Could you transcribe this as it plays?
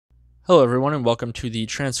Hello everyone and welcome to the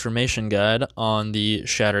transformation guide on the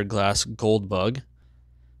Shattered Glass Goldbug.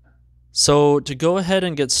 So to go ahead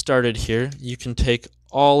and get started here, you can take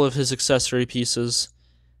all of his accessory pieces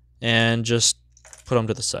and just put them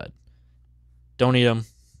to the side. Don't need them.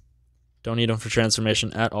 Don't need them for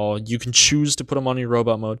transformation at all. You can choose to put them on your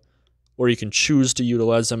robot mode, or you can choose to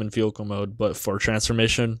utilize them in vehicle mode, but for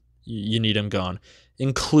transformation, you need them gone,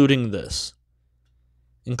 including this.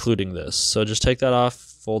 So just take that off,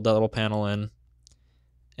 fold that little panel in,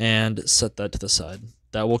 and set that to the side.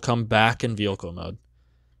 That will come back in vehicle mode.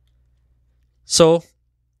 So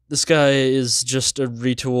this guy is just a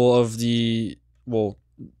retool of the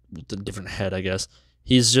different head, I guess.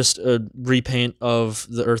 He's just a repaint of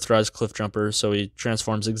the Earthrise Cliffjumper, so he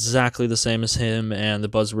transforms exactly the same as him, and the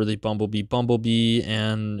buzzworthy Bumblebee,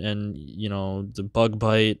 and you know, the Bug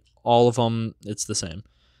Bite, all of them, it's the same.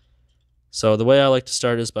 So the way I like to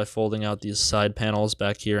start is by folding out these side panels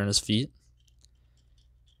back here on his feet.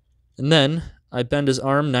 And then I bend his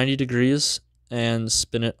arm 90 degrees and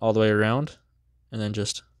spin it all the way around, and then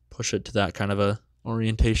just push it to that kind of a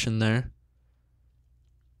orientation there.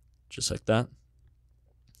 Just like that.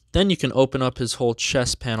 Then you can open up his whole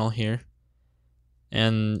chest panel here,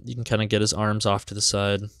 and you can kind of get his arms off to the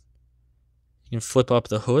side. You can flip up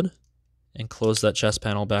the hood and close that chest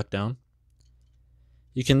panel back down.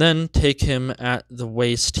 You can then take him at the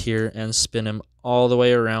waist here and spin him all the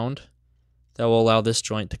way around. That will allow this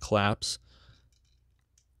joint to collapse.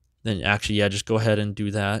 Then actually, yeah, just go ahead and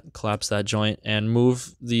do that. Collapse that joint and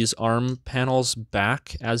move these arm panels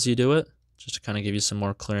back as you do it, just to kind of give you some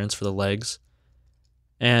more clearance for the legs.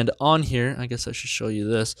 And on here, I guess I should show you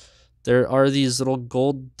this. There are these little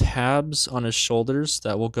gold tabs on his shoulders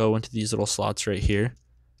that will go into these little slots right here.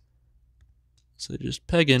 So just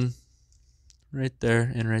peg in right there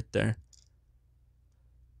and right there.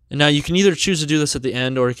 And now you can either choose to do this at the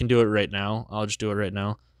end or you can do it right now. I'll just do it right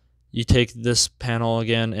now. You take this panel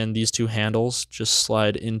again and these two handles just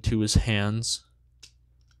slide into his hands.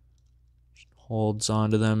 Holds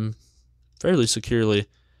onto them fairly securely.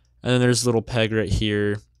 And then there's a little peg right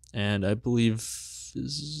here. And I believe,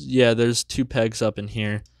 yeah, there's two pegs up in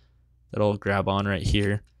here that'll grab on right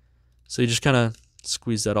here. So you just kind of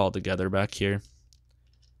squeeze that all together back here.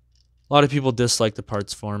 A lot of people dislike the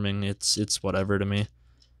parts forming. It's whatever to me.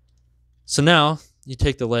 So now you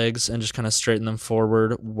take the legs and just kind of straighten them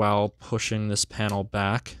forward while pushing this panel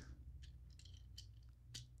back.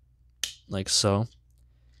 Like so.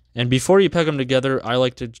 And before you peg them together, I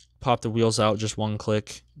like to pop the wheels out just one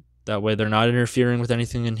click. That way they're not interfering with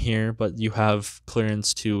anything in here, but you have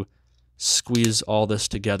clearance to squeeze all this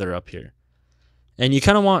together up here. And you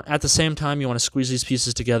kind of want, at the same time, you want to squeeze these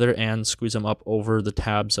pieces together and squeeze them up over the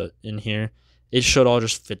tabs in here. It should all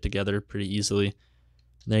just fit together pretty easily. And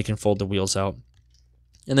then you can fold the wheels out.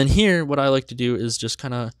 And then here, what I like to do is just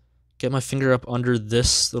kind of get my finger up under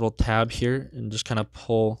this little tab here and just kind of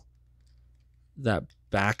pull that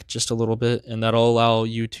back just a little bit. And that'll allow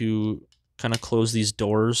you to kind of close these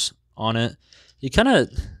doors on it. You kind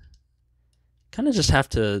of just have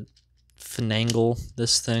to finagle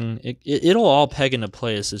this thing. It'll all peg into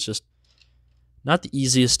place. It's just not the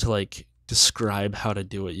easiest to like describe how to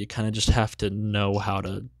do it. You kind of just have to know how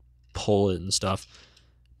to pull it and stuff.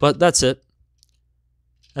 But that's it.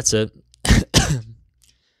 That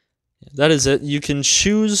is it. You can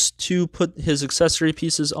choose to put his accessory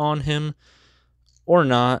pieces on him or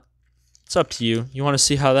not. It's up to you. You want to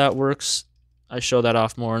see how that works? I show that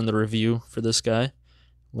off more in the review for this guy.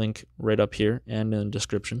 Link right up here and in the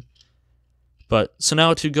description. But so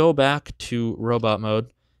now to go back to robot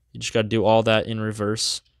mode, you just got to do all that in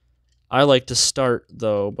reverse. I like to start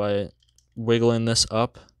though by wiggling this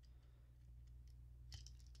up,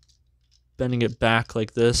 bending it back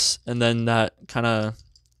like this, and then that kind of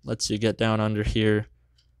lets you get down under here.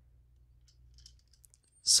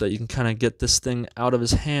 So you can kind of get this thing out of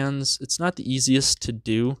his hands. It's not the easiest to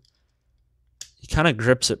do. He kind of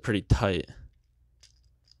grips it pretty tight.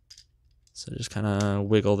 So just kind of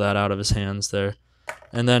wiggle that out of his hands there.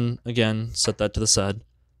 And then, again, set that to the side.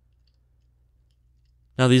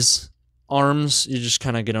 Now these arms, you're just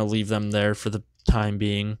kind of going to leave them there for the time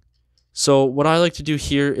being. So what I like to do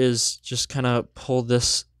here is just kind of pull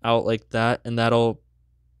this out like that, and that'll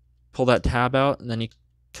pull that tab out, and then you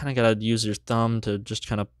kind of got to use your thumb to just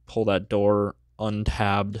kind of pull that door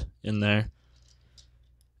untabbed in there.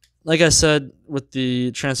 Like I said, with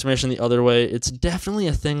the transformation the other way, it's definitely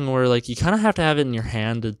a thing where like you kind of have to have it in your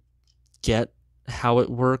hand to get how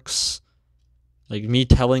it works. Like me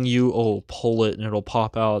telling you, oh, pull it and it'll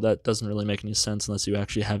pop out, that doesn't really make any sense unless you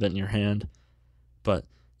actually have it in your hand. But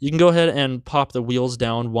you can go ahead and pop the wheels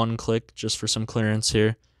down one click just for some clearance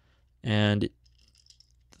here. and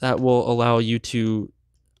that will allow you to,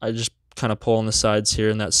 I just kind of pull on the sides here,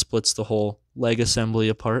 and that splits the whole leg assembly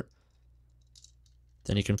apart.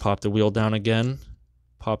 Then you can pop the wheel down again,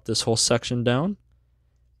 pop this whole section down,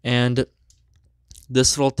 and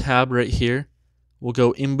this little tab right here will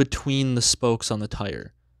go in between the spokes on the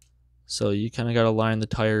tire. So you kind of got to line the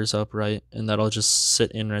tires up right, and that'll just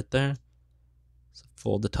sit in right there. So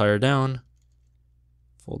fold the tire down,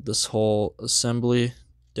 fold this whole assembly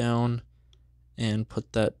down, and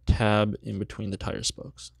put that tab in between the tire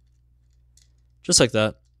spokes. Just like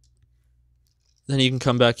that. Then you can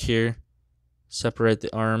come back here, separate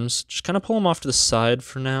the arms, just kind of pull them off to the side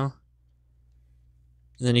for now.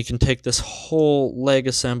 And then you can take this whole leg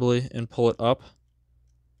assembly and pull it up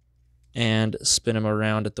and spin them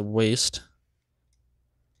around at the waist.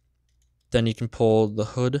 Then you can pull the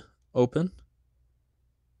hood open,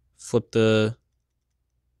 flip the,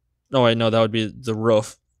 no wait, no, that would be the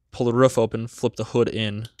roof. Pull the roof open, flip the hood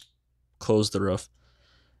in, close the roof.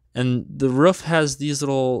 And the roof has these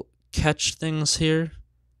little catch things here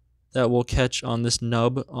that will catch on this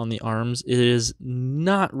nub on the arms. It is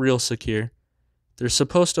not real secure. They're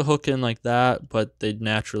supposed to hook in like that, but they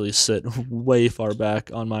naturally sit way far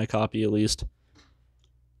back on my copy at least.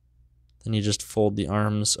 Then you just fold the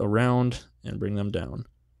arms around and bring them down.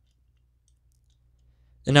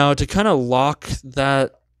 And now to kind of lock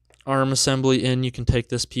that arm assembly in, you can take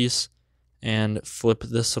this piece and flip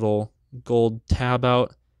this little gold tab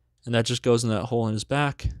out, and that just goes in that hole in his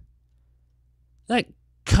back. That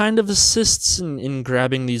kind of assists in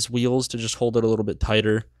grabbing these wheels to just hold it a little bit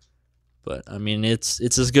tighter. But, I mean, it's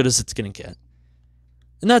as good as it's going to get.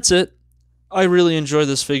 And that's it. I really enjoy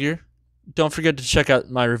this figure. Don't forget to check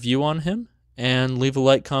out my review on him, and leave a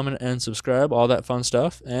like, comment, and subscribe, all that fun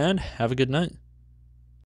stuff, and have a good night.